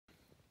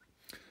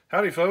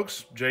Howdy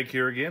folks, Jake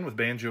here again with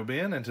Banjo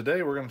Ben, and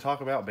today we're going to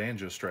talk about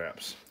banjo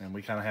straps. And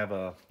we kind of have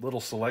a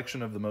little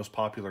selection of the most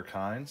popular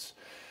kinds.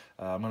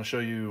 I'm going to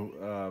show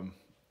you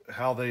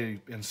how they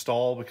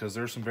install because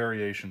there's some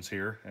variations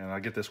here, and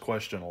I get this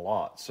question a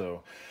lot.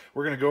 So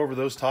we're going to go over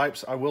those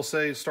types. I will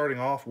say, starting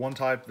off, one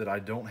type that I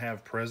don't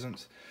have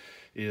present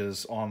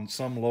is on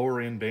some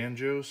lower end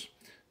banjos.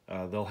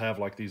 They'll have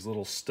like these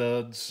little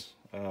studs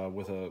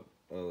with a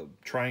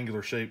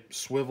triangular shaped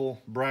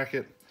swivel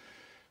bracket,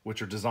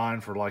 which are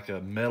designed for like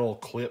a metal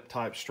clip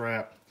type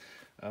strap.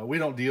 We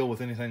don't deal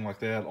with anything like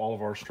that. All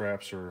of our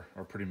straps are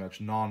pretty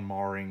much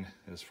non-marring,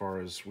 as far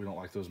as we don't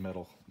like those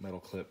metal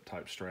clip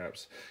type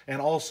straps.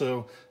 And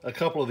also, a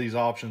couple of these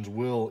options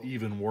will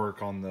even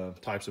work on the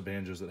types of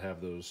banjos that have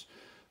those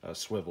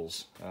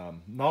swivels.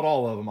 Not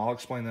all of them. I'll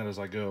explain that as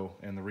I go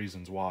and the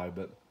reasons why,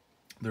 but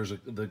there's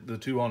the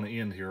two on the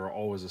end here are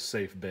always a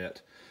safe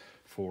bet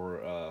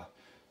for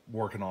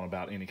working on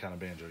about any kind of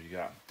banjo you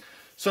got.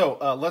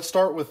 So let's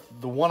start with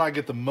the one I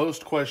get the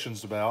most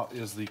questions about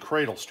is the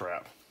cradle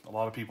strap. A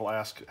lot of people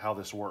ask how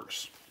this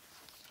works.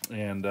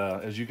 And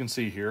as you can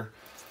see here,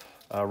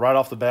 right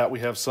off the bat,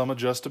 we have some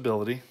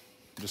adjustability,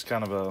 just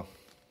kind of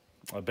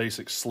a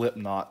basic slip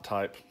knot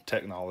type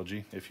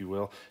technology, if you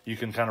will. You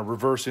can kind of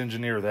reverse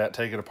engineer that,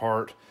 take it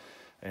apart,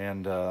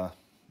 and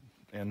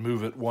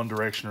move it one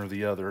direction or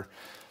the other.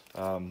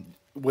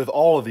 With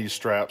all of these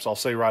straps, I'll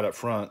say right up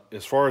front,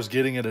 as far as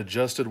getting it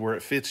adjusted where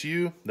it fits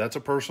you, that's a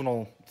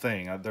personal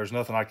thing. There's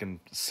nothing I can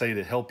say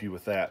to help you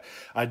with that.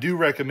 I do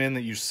recommend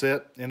that you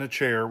sit in a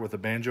chair with a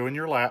banjo in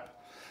your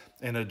lap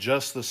and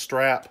adjust the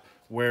strap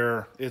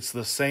where it's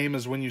the same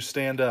as when you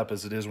stand up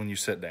as it is when you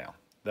sit down.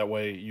 That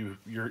way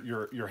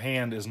your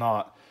hand is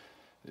not,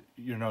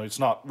 it's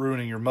not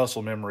ruining your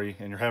muscle memory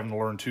and you're having to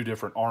learn two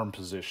different arm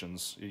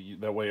positions.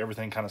 That way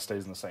everything kind of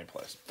stays in the same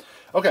place.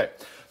 Okay,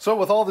 so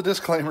with all the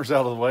disclaimers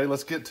out of the way,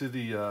 let's get to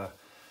the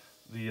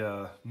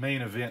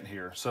main event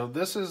here. So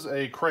this is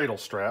a cradle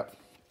strap.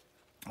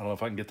 I don't know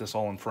if I can get this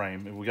all in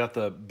frame. We got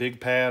the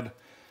big pad,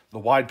 the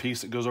wide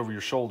piece that goes over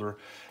your shoulder.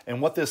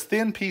 And what this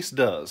thin piece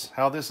does,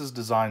 how this is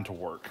designed to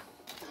work,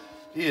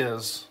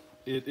 is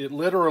it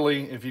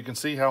literally, if you can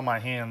see how my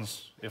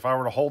hands, if I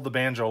were to hold the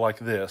banjo like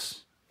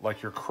this,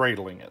 like you're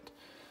cradling it.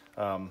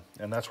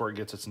 And that's where it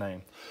gets its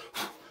name.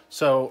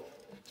 So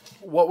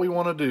what we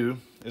want to do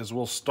is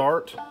we'll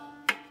start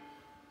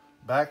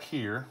back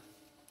here,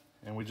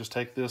 and we just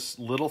take this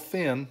little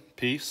thin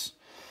piece,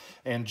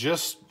 and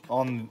just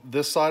on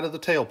this side of the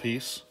tail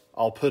piece,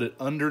 I'll put it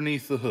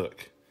underneath the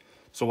hook.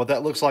 So what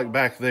that looks like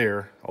back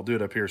there, I'll do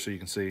it up here so you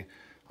can see.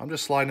 I'm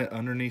just sliding it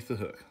underneath the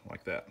hook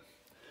like that.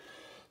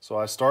 So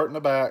I start in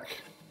the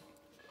back,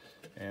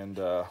 and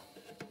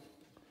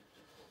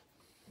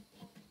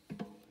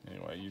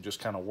anyway, you just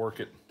kind of work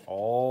it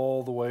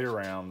all the way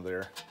around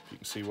there. You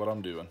can see what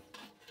I'm doing.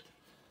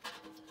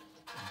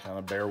 Kind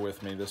of bear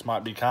with me. This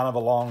might be kind of a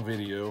long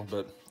video,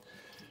 but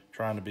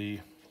trying to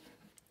be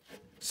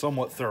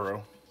somewhat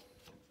thorough.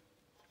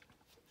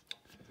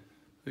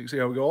 You can see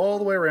how we go all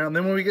the way around.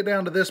 Then when we get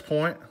down to this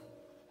point,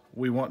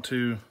 we want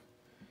to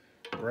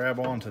grab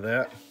onto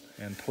that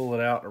and pull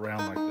it out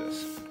around like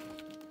this.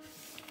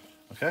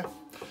 Okay?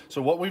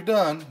 So what we've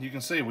done, you can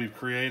see we've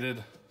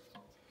created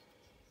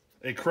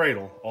a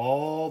cradle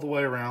all the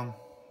way around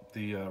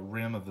the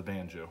rim of the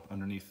banjo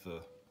underneath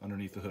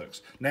the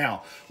hooks.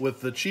 Now,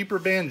 with the cheaper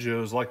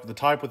banjos, like the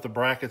type with the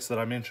brackets that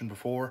I mentioned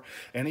before,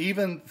 and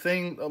even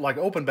like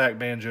open back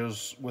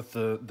banjos with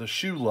the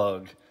shoe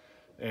lug,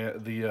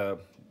 the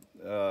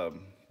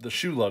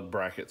shoe lug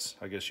brackets,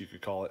 I guess you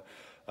could call it,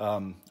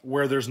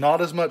 where there's not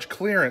as much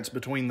clearance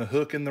between the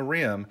hook and the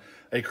rim,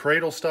 a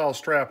cradle style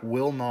strap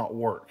will not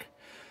work.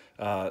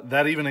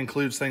 That even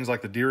includes things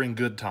like the Deering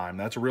Good Time.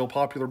 That's a real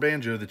popular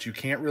banjo that you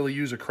can't really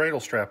use a cradle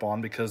strap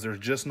on because there's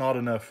just not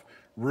enough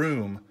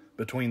room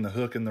between the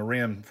hook and the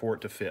rim for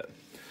it to fit.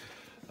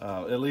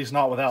 At least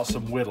not without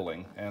some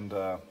whittling. And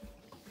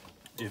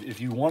if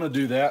you want to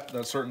do that,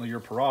 that's certainly your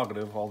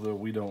prerogative, although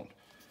we don't,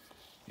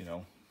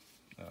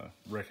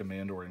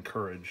 recommend or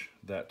encourage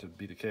that to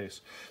be the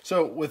case.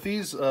 So with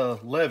these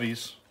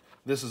levies,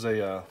 this is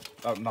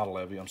not a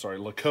levy, I'm sorry,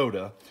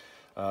 Lakota.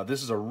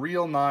 This is a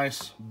real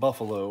nice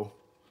buffalo,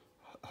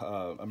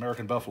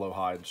 American buffalo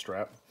hide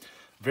strap.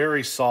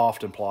 Very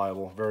soft and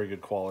pliable, very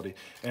good quality.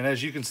 And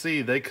as you can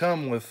see, they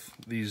come with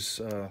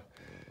these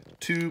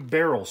two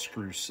barrel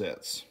screw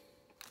sets.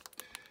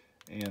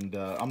 And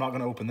I'm not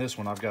going to open this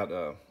one. I've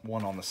got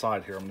one on the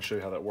side here. I'm going to show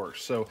you how that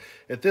works. So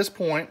at this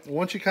point,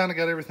 once you kind of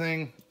got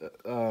everything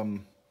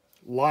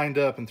lined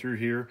up and through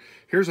here,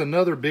 here's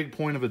another big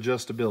point of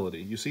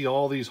adjustability. You see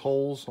all these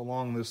holes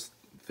along this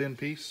thin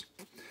piece?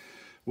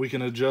 We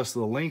can adjust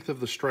the length of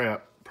the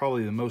strap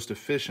probably the most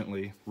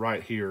efficiently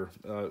right here.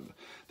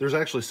 There's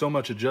actually so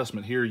much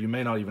adjustment here, you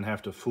may not even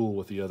have to fool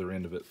with the other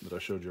end of it that I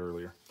showed you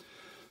earlier.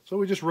 So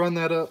we just run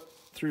that up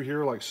through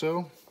here like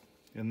so,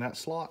 in that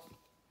slot,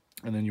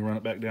 and then you run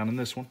it back down in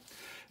this one.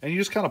 And you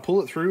just kind of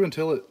pull it through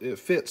until it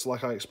fits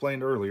like I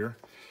explained earlier.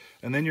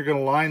 And then you're going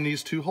to line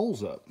these two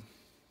holes up.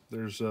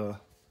 There's hole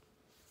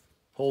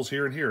holes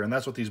here and here, and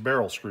that's what these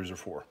barrel screws are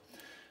for.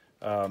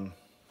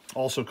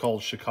 Also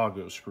called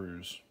Chicago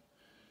screws.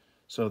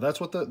 So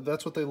that's what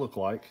they look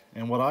like.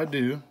 And what I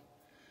do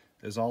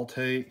is I'll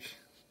take,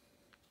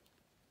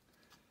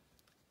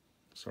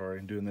 sorry,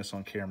 I'm doing this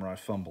on camera. I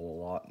fumble a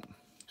lot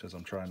because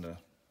I'm trying to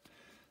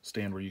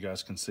stand where you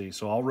guys can see.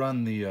 So I'll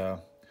run the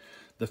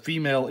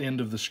female end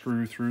of the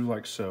screw through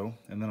like so,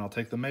 and then I'll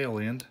take the male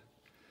end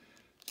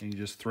and you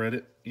just thread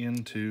it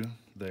into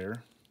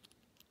there.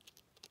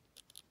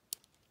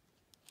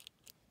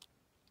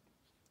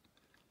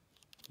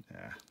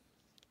 Yeah.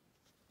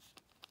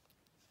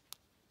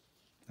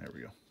 There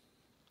we go.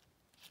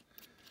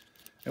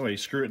 Anyway, you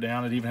screw it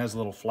down. It even has a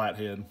little flat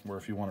head where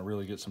if you want to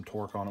really get some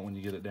torque on it when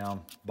you get it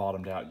down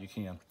bottomed out, you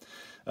can.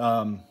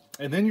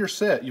 And then you're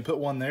set. You put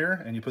one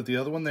there and you put the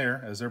other one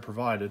there as they're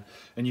provided,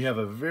 and you have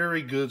a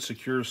very good,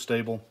 secure,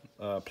 stable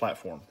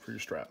platform for your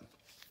strap.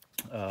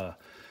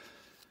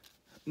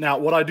 Now,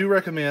 what I do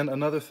recommend,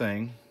 another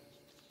thing,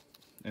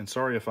 and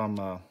sorry if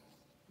I'm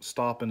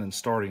stopping and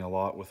starting a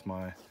lot with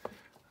my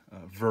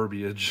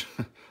verbiage.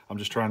 I'm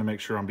just trying to make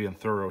sure I'm being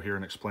thorough here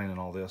and explaining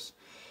all this.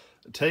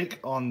 Take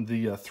on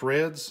the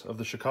threads of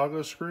the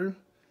Chicago screw,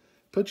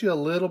 put you a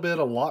little bit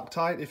of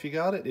Loctite if you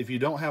got it. If you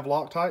don't have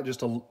Loctite, just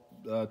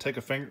take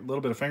a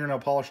little bit of fingernail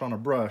polish on a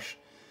brush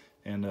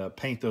and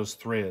paint those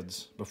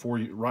threads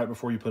right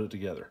before you put it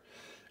together.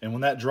 And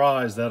when that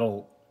dries,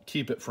 that'll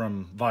keep it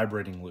from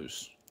vibrating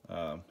loose.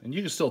 And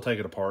you can still take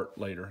it apart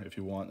later if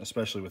you want,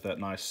 especially with that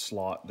nice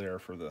slot there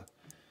for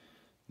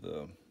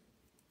the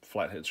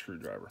flathead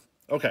screwdriver.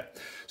 Okay,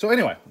 so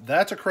anyway,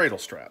 that's a cradle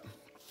strap.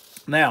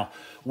 Now,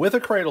 with a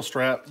cradle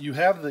strap, you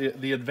have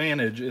the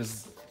advantage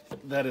is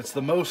that it's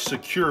the most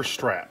secure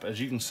strap. As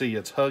you can see,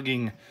 it's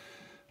hugging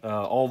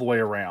all the way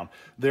around.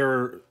 There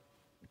are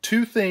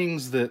two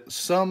things that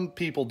some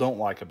people don't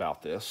like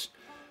about this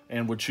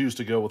and would choose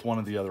to go with one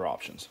of the other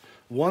options.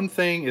 One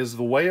thing is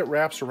the way it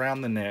wraps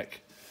around the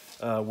neck.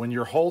 When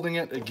you're holding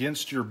it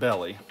against your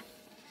belly,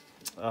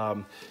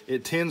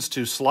 it tends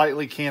to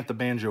slightly cant the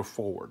banjo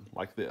forward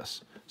like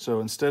this. So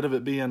instead of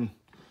it being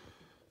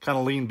kind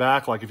of lean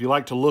back, like if you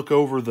like to look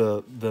over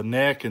the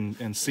neck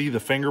and see the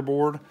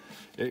fingerboard,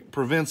 it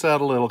prevents that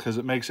a little because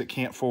it makes it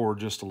cant forward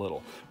just a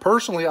little.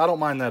 Personally, I don't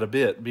mind that a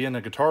bit. Being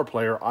a guitar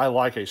player, I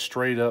like a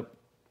straight up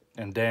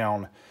and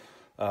down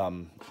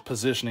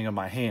positioning of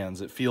my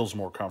hands. It feels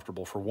more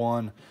comfortable for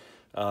one.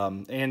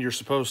 And you're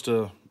supposed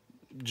to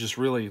just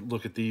really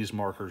look at these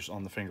markers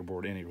on the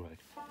fingerboard anyway.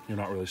 You're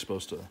not really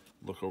supposed to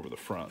look over the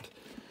front.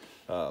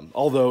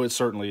 Although it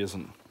certainly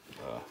isn't.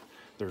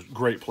 There's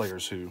great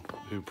players who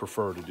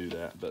prefer to do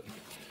that, but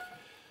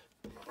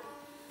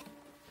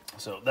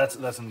so that's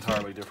an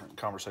entirely different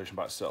conversation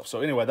by itself.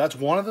 So anyway, that's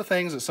one of the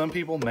things that some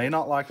people may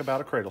not like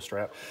about a cradle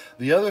strap.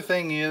 The other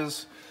thing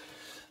is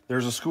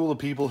there's a school of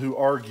people who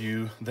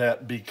argue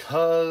that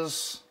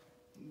because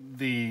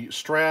the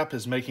strap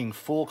is making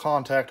full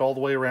contact all the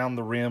way around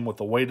the rim with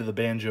the weight of the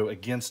banjo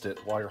against it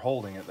while you're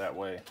holding it that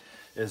way,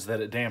 is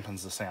that it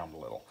dampens the sound a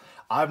little.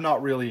 I've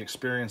not really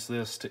experienced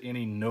this to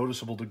any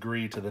noticeable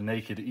degree to the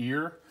naked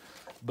ear,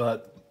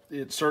 but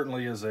it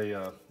certainly is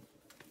at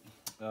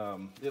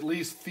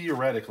least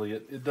theoretically,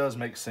 it does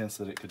make sense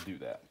that it could do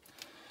that.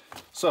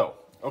 So,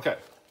 okay,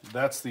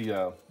 that's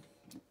the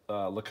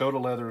Lakota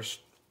Leathers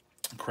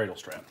cradle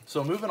strap.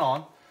 So moving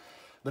on,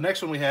 the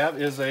next one we have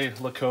is a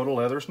Lakota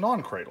Leathers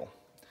non-cradle.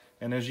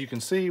 And as you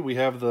can see, we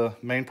have the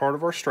main part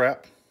of our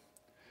strap,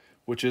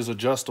 which is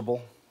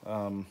adjustable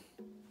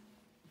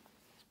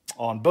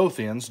on both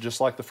ends, just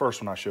like the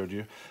first one I showed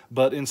you.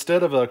 But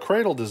instead of a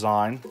cradle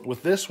design,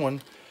 with this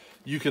one,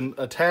 you can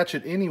attach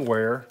it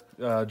anywhere,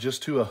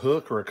 just to a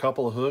hook or a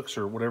couple of hooks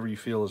or whatever you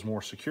feel is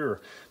more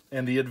secure.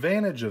 And the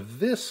advantage of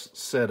this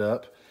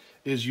setup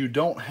is you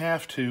don't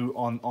have to,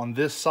 on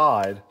this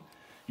side,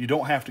 you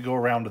don't have to go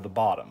around to the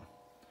bottom.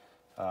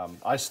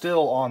 I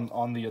still,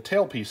 on the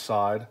tailpiece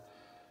side,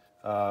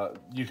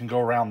 you can go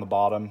around the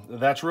bottom.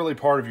 That's really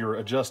part of your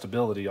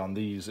adjustability on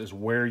these, is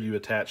where you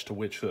attach to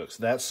which hooks.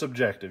 That's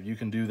subjective. You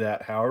can do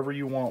that however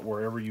you want,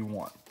 wherever you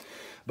want.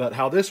 But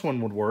how this one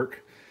would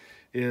work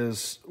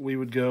is we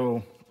would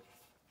go,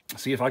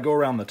 see, if I go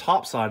around the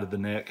top side of the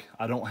neck,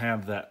 I don't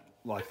have that,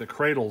 like the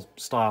cradle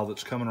style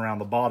that's coming around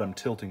the bottom,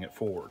 tilting it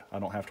forward. I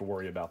don't have to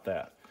worry about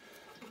that.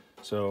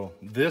 So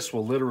this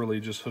will literally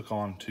just hook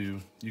on to,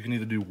 you can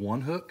either do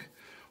one hook,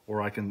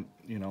 or I can,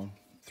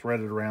 thread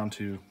it around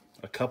to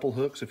a couple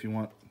hooks if you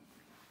want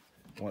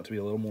it to be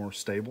a little more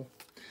stable.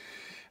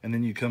 And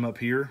then you come up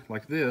here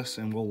like this,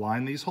 and we'll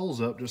line these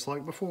holes up just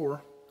like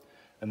before.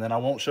 And then I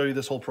won't show you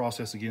this whole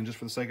process again just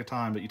for the sake of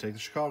time, but you take the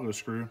Chicago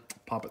screw,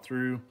 pop it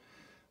through,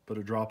 put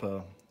a drop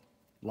of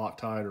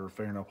Loctite or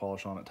fingernail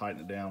polish on it,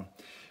 tighten it down,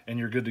 and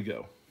you're good to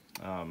go.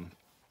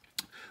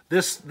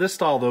 This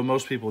style though,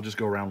 most people just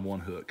go around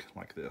one hook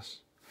like this.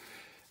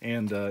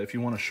 And if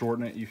you want to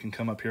shorten it, you can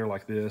come up here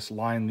like this,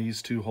 line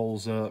these two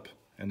holes up,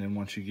 and then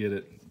once you get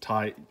it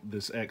tight,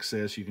 this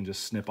excess, you can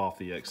just snip off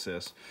the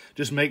excess.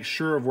 Just make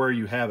sure of where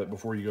you have it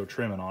before you go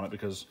trimming on it,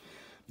 because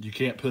you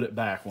can't put it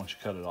back once you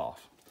cut it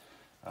off.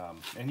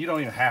 And you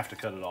don't even have to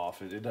cut it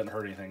off. It doesn't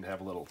hurt anything to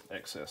have a little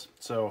excess.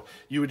 So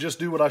you would just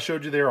do what I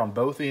showed you there on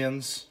both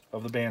ends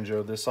of the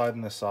banjo, this side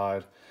and this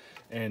side.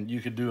 And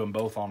you could do them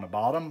both on the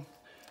bottom,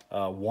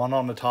 one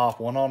on the top,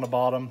 one on the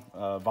bottom,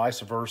 vice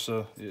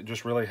versa.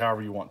 Just really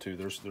however you want to.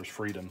 There's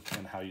freedom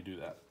in how you do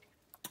that.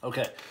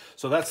 Okay,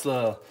 so that's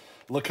the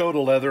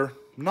Lakota leather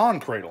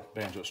non-cradle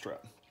banjo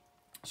strap.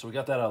 So we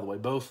got that out of the way.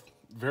 Both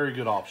very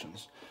good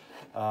options.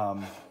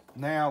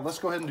 Now let's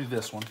go ahead and do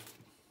this one,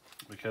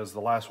 because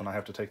the last one I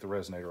have to take the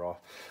resonator off.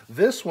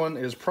 This one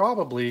is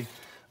probably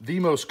the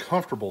most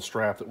comfortable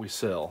strap that we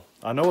sell.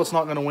 I know it's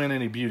not going to win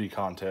any beauty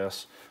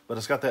contests, but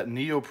it's got that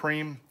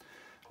neoprene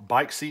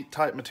bike seat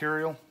type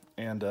material.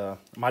 And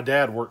my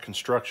dad worked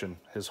construction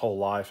his whole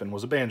life and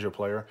was a banjo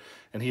player,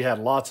 and he had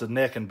lots of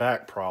neck and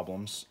back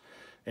problems.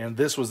 And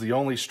this was the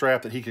only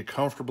strap that he could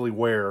comfortably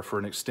wear for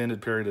an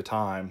extended period of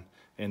time,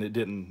 and it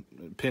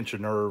didn't pinch a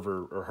nerve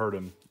or hurt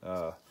him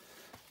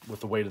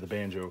with the weight of the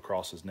banjo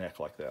across his neck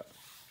like that.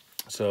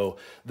 So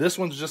this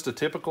one's just a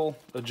typical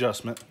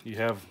adjustment. You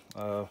have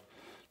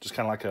just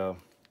kind of like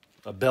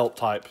a belt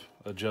type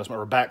adjustment,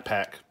 or a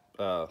backpack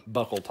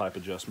buckle type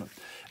adjustment.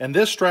 And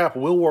this strap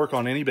will work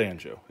on any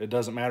banjo. It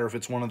doesn't matter if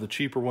it's one of the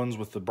cheaper ones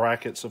with the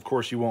brackets. Of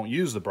course, you won't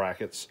use the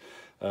brackets.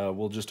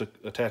 We'll just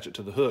attach it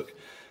to the hook.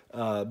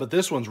 But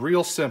this one's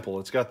real simple.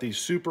 It's got these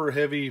super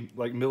heavy,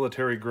 like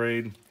military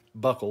grade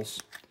buckles,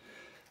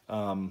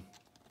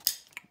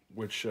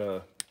 which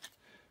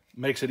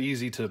makes it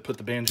easy to put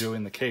the banjo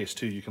in the case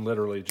too. You can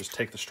literally just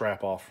take the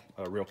strap off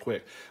real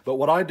quick. But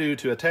what I do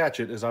to attach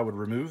it is I would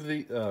remove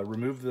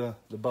the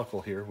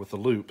buckle here with the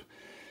loop,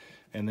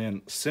 and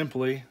then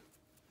simply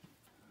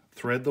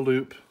thread the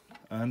loop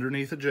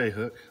underneath a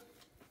J-hook.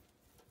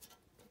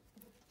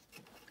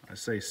 I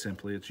say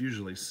simply, it's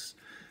usually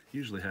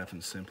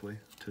happens simply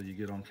until you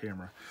get on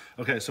camera.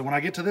 Okay, so when I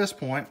get to this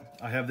point,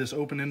 I have this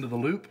open into the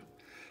loop.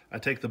 I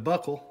take the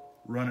buckle,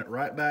 run it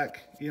right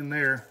back in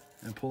there,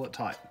 and pull it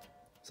tight.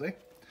 See?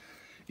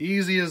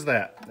 Easy as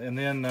that. And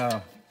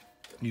then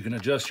you can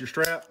adjust your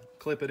strap,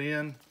 clip it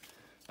in.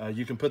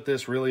 You can put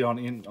this really on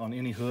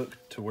any hook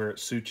to where it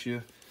suits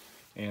you,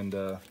 and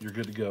you're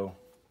good to go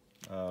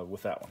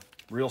with that one.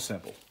 Real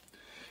simple.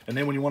 And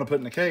then when you want to put it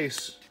in the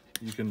case,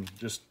 you can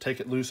just take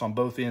it loose on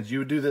both ends. You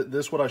would do that.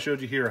 This, what I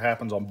showed you here,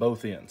 happens on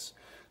both ends.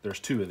 There's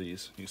two of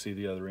these. You see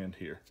the other end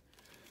here.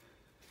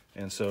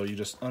 And so you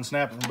just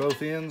unsnap it from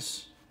both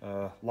ends,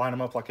 line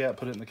them up like that,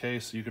 put it in the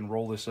case. You can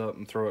roll this up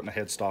and throw it in a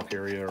headstock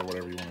area or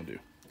whatever you want to do.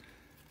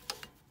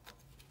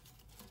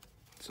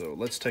 So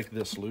let's take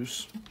this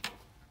loose.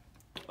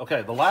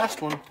 Okay, the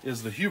last one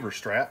is the Huber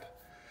strap.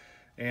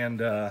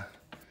 And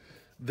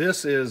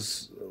this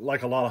is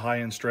like a lot of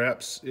high-end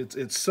straps.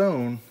 It's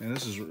sewn, and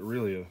this is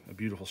really a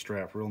beautiful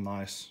strap, real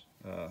nice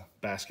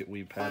basket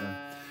weave pattern.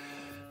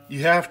 You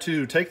have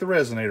to take the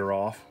resonator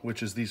off,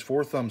 which is these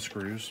 4 thumb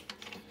screws.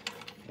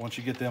 Once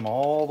you get them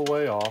all the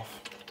way off,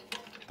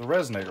 the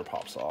resonator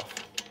pops off.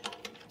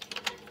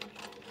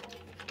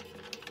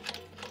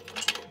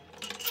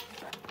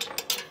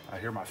 I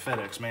hear my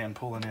FedEx man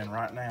pulling in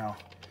right now,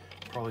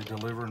 probably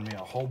delivering me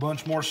a whole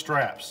bunch more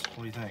straps.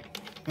 What do you think?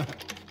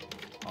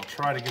 I'll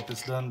try to get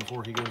this done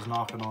before he goes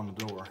knocking on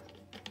the door.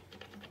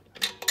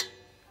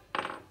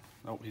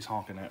 Oh, he's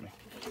honking at me.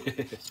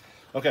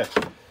 Okay,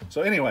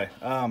 so anyway,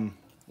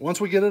 once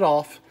we get it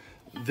off,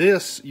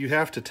 this, you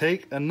have to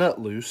take a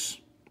nut loose.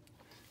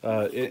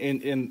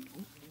 And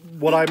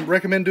what I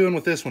recommend doing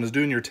with this one is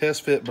doing your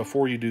test fit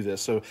before you do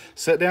this. So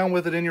sit down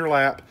with it in your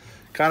lap,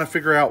 kind of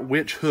figure out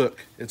which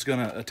hook it's going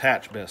to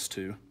attach best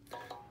to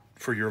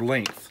for your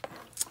length.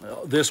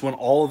 This one,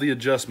 all of the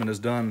adjustment is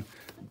done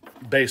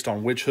based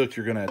on which hook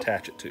you're going to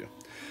attach it to.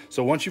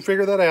 So once you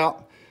figure that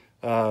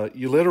out,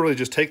 you literally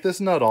just take this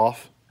nut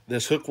off.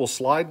 This hook will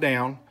slide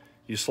down.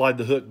 You slide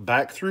the hook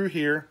back through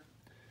here,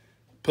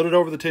 put it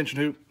over the tension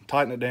hoop,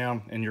 tighten it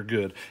down, and you're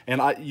good.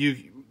 And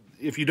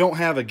if you don't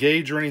have a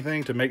gauge or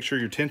anything to make sure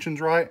your tension's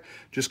right,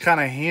 just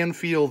kind of hand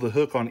feel the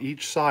hook on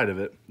each side of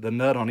it, the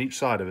nut on each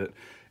side of it,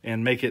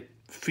 and make it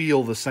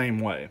feel the same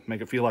way.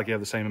 Make it feel like you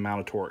have the same amount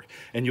of torque.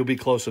 And you'll be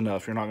close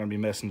enough. You're not going to be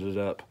messing it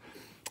up.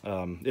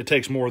 It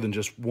takes more than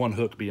just one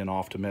hook being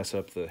off to mess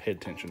up the head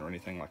tension or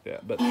anything like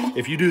that. But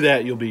if you do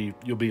that, you'll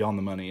be on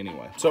the money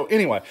anyway. So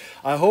anyway,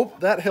 I hope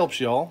that helps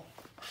y'all.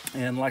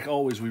 And like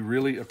always, we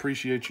really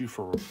appreciate you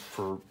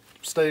for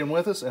staying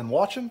with us and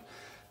watching.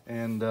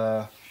 And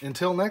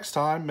until next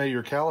time, may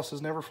your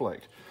calluses never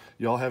flake.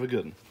 Y'all have a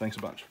good one. Thanks a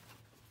bunch.